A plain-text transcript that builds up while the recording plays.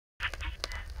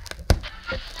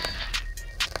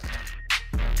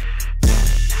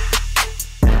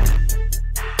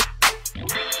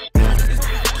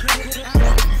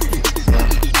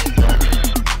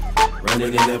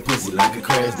Running in that pussy like a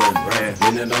crash dummy.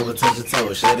 Bending over, touch your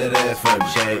toe, shake that ass for me.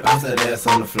 Shake, bounce that ass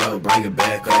on the floor, bring it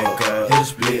back up. Hit a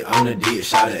split on the D,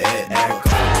 shot it at.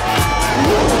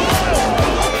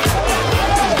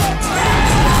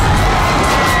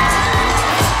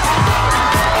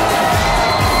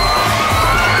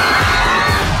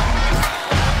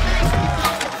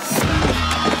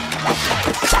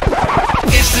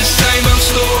 It's the same old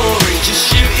story, just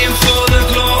shooting for the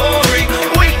glory.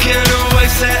 We can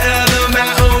always settle the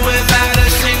matter without a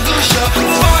single shot.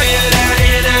 Fired out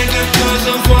in anger cause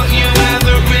of what you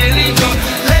haven't really got.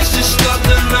 Let's just stop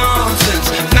the nonsense,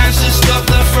 man's just stop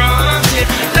the fronting.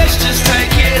 Let's just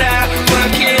take it out,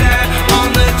 work it out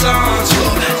on the dance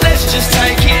floor. Let's just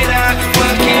take it out,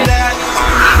 work it out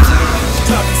on the dance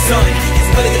floor. Talking son, it's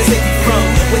what I'm gonna save you from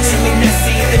what you may not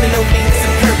see, and no means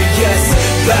impervious.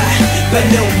 By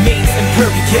no means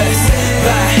impervious.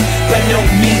 By no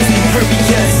means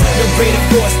impervious. No greater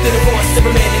force than the force of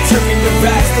a man determined to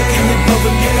rise. Looking above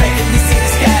him, you practically see the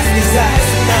skies in his eyes.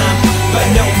 I'm by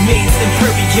no means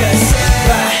impervious.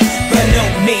 By no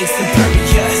means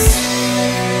impervious.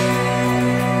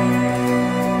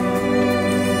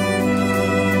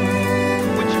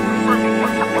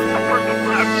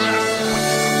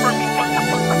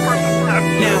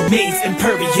 Now means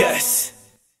impervious.